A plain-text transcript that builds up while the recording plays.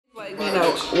You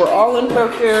know, we're all in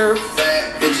focus.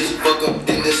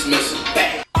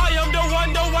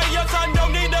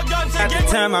 At the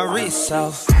time I reach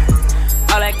off,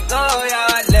 all that go,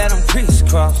 y'all, let them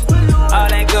crisscross. All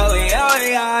that go,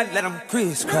 y'all, let them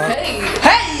crisscross. Hey!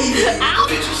 Ow!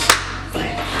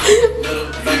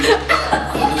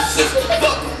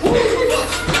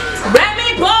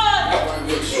 Remy boy!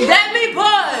 Remy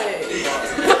boy!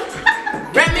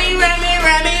 Remy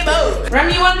boy!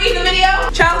 Remy, you wanna be in the video?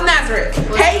 Charles Nazareth.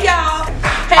 Hey y'all!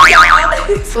 Hey y'all!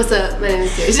 What's up? My name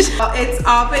is Deja. It's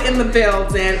Alpha in the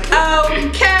building.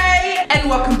 Okay! And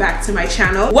welcome back to my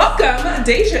channel. Welcome,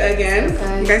 Deja again.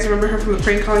 Okay. You guys remember her from the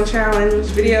prank calling challenge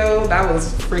video? That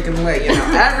was freaking lit, you know.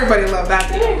 Everybody loved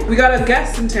that. We got a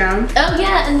guest in town. Oh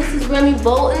yeah, and this is Remy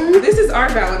Bolton. This is our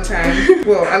Valentine.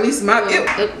 Well, at least my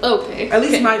okay. At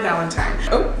least my Valentine.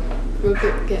 Oh.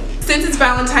 Okay. Since it's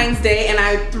Valentine's Day and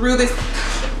I threw this.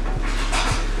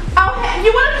 Oh, hey,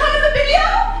 you wanna come in the video?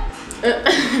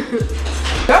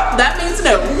 Oh, that means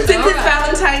no. Since it's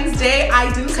Valentine's Day,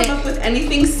 I didn't come up with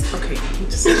anything. Okay, you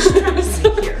just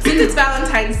here. Since it's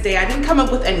Valentine's Day, I didn't come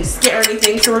up with any skit or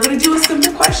anything, so we're gonna do a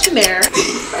simple questionnaire.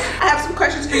 I have some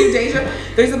questions for you, Deja.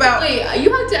 There's about. Wait,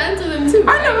 you have to answer them too.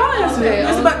 Right? I know, I'll answer them.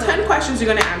 There's about 10 questions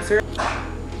you're gonna answer.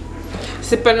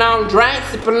 Sipping on drink,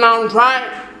 sipping on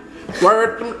drink.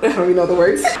 Word. I don't even know the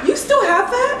words. You still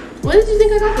have that? When did you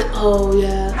think I got this? Oh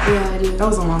yeah, I do. That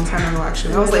was a long time ago,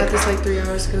 actually. I got this like 3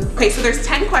 hours ago. Okay, so there's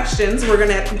 10 questions. We're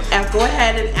gonna go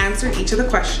ahead and answer each of the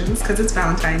questions because it's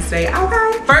Valentine's Day.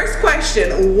 Okay. First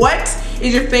question: what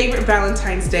is your favorite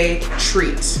Valentine's Day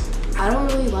treat? I don't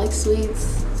really like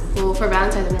sweets. Well, for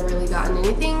Valentine's, I've never really gotten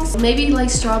anything. Maybe like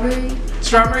strawberry.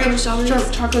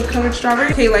 Chocolate covered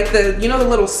strawberry. Okay, like the the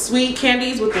little sweet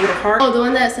candies with the little heart. Oh, the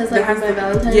one that says like my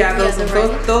Valentine's. Yeah, those are my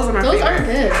favorite. Those aren't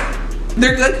good.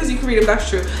 They're good because you can read them, that's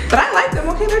true. But I like them,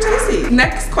 okay, they're tasty.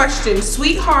 Next question,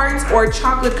 sweethearts or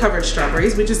chocolate covered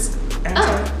strawberries, which is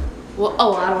answer.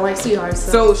 Well, I don't like sweethearts.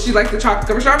 So she likes the chocolate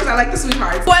covered strawberries, I like the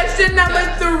sweethearts. Question number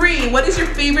 3, what is your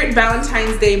favorite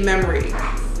Valentine's Day memory?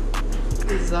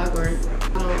 This is awkward.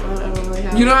 I don't really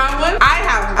have. You don't have one? I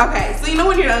have. Okay, so you know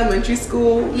when you're in elementary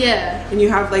school? Yeah. And you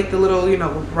have like the little,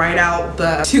 write out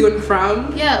the to and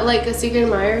from? Yeah, like a secret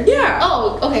admirer? Yeah.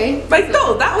 Oh, okay. Like,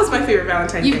 no, that was my favorite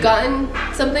Valentine's Day. You've gotten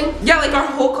something? Yeah, like our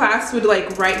whole class would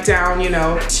like write down,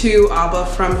 to Abba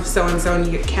from so-and-so and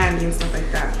you get candy and stuff like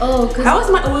that. Oh, cause that was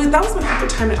my favorite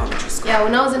time in elementary school. Yeah,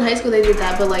 when I was in high school they did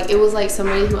that, but like it was like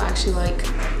somebody who actually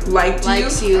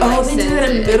likes you. Oh, they did that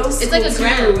in middle school. It's like a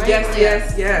grant, right?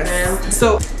 Yes. Yeah.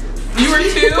 So you were 2?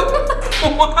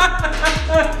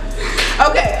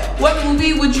 Okay, what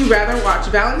movie would you rather watch?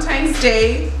 Valentine's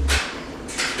Day,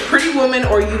 Pretty Woman,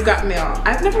 or You've Got Mail?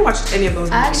 I've never watched any of those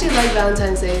movies. I actually like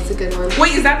Valentine's Day. It's a good one.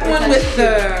 Wait, is that the one with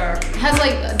the... It has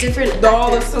like different...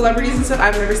 all the celebrities and stuff?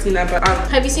 I've never seen that, but...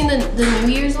 Have you seen the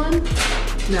New Year's one?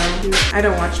 No, I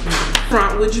don't watch movies.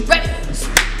 Front, would you... Ready?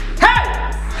 Hey!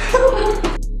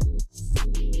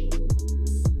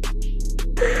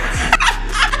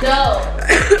 No.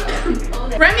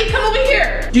 Remy, come over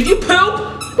here. Did you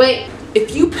poop? Wait.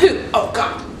 If you poop, oh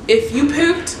God. If you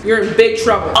pooped, you're in big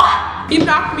trouble. He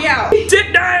knocked me out.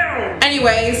 Sit down.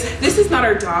 Anyways, this is not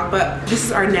our dog, but this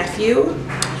is our nephew.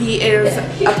 He is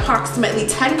approximately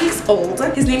 10 weeks old.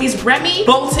 His name is Remy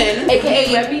Bolton.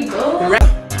 AKA Remy Bolton.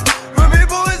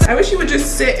 I wish you would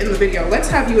just sit in the video. Let's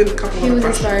have you in a couple of He was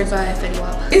inspired by Fetty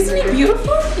Wap. Isn't he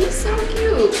beautiful? He's so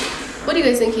cute. What do you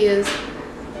guys think he is?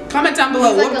 Comment down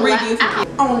below. Like what breed do you think he is?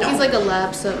 Oh no. He's like a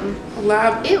lab something. A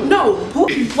lab? Ew. No.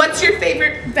 What's your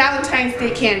favorite Valentine's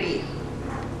Day candy?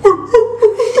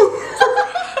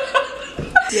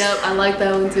 Yep, I like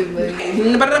that one too,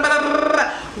 baby.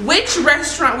 Which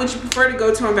restaurant would you prefer to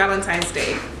go to on Valentine's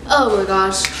Day? Oh my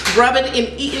gosh. Rubbing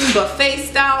and eating buffet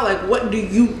style? Like, what do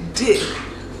you do?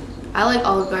 I like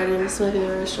Olive Garden. It's my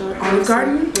favorite restaurant. Olive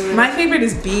Garden? Yeah. My favorite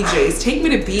is BJ's. Take me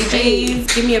to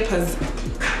BJ's. Give me a pizookie,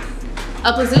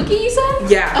 you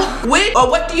said? Yeah.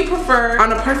 What do you prefer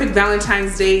on a perfect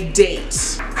Valentine's Day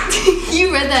date?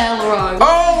 You read that hell wrong.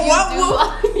 Oh,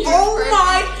 oh my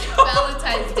God.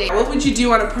 Valentine's Day. What would you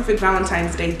do on a perfect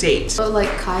Valentine's Day date? Oh, like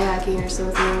kayaking or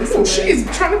something. Listen, she's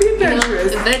trying to be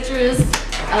adventurous. Adventurous.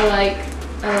 I like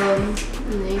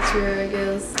nature, I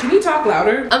guess. Can you talk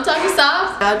louder? I'm talking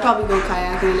soft. I'd probably go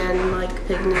kayaking and like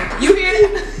picnic. You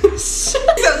hear? So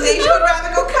Deja would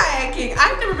rather go kayaking.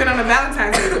 I've never been on a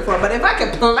Valentine's Day before, but if I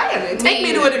could plan it, take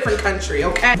me to a different country,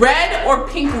 okay? Red or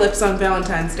pink lips on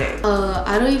Valentine's Day?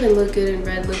 I don't even look good in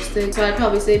red lipstick, so I'd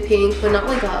probably say pink, but not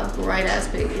like a bright ass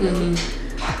pink.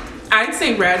 I'd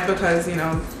say red because,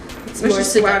 it's more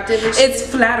seductive. It's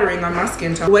flattering on my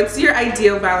skin tone. What's your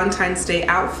ideal Valentine's Day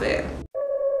outfit?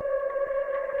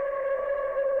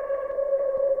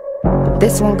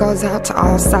 This one goes out to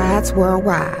all sides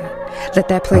worldwide. Let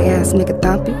that play ass nigga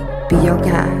Thumpy be your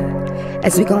guide.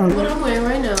 As we go on. What I'm wearing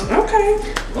right now. Okay.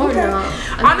 Or not.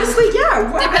 Honestly,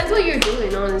 yeah. What? Depends what you're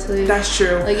doing, honestly. That's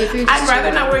true. Like if you're I'd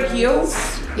rather not wear heels.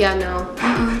 Yeah, no.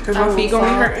 Because my feet gonna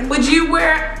be hurting. Would you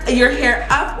wear your hair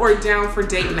up or down for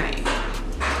date night?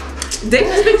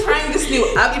 Dayton's been trying this new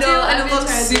updo and it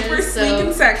looks super sleek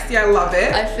and sexy. I love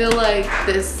it. I feel like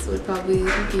this would probably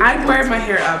be I'd wear my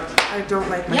hair up. I don't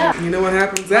like my hair. You know what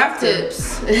happens after.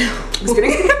 Tips. Just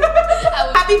kidding.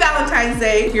 Happy Valentine's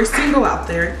Day. If you're single out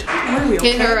there,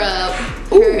 hit her up.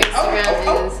 Her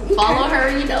Instagram is. Follow her,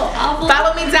 you know.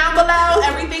 Follow me down below.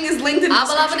 Everything is linked in the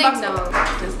description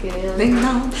box. Just kidding. Ding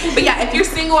dong. But yeah, if you're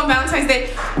single on Valentine's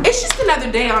Day, it's just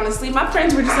another day, honestly. My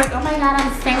friends were just like, oh my god,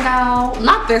 I'm single.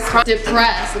 Not this one.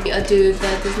 Depressed. A dude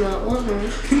that does not want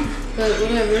her. But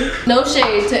whatever. No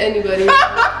shade to anybody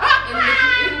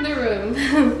in the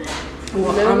room.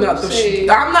 Well, no I'm not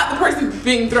the person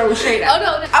being thrown shade at. Oh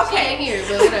no, okay. She ain't here,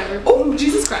 but whatever. Oh,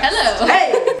 Jesus Christ. Hello.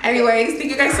 Hey. Anyways,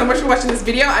 thank you guys so much for watching this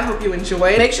video. I hope you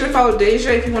enjoyed. Make sure to follow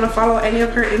Deja if you want to follow any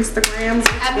of her Instagrams.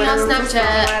 Add me on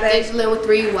Snapchat. Deja Lynn with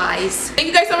 3 Y's. Thank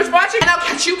you guys so much for watching, and I'll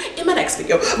catch you in my next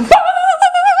video. Bye.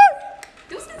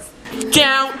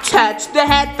 Don't touch the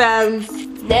headphones.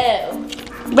 No.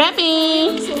 Remy.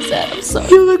 I'm so sad. I'm sorry.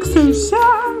 You look so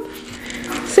sad.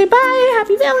 Say bye.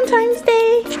 Happy Valentine's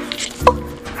Day. Oh,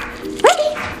 Remy,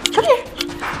 come here.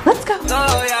 Let's go.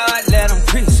 Oh, yeah, let them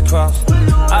crisscross.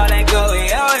 All that go,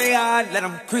 yeah, let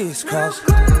them crisscross.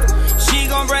 She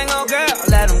gon' bring her girl,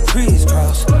 let them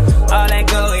crisscross. All that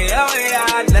go,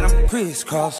 yeah, let them crisscross.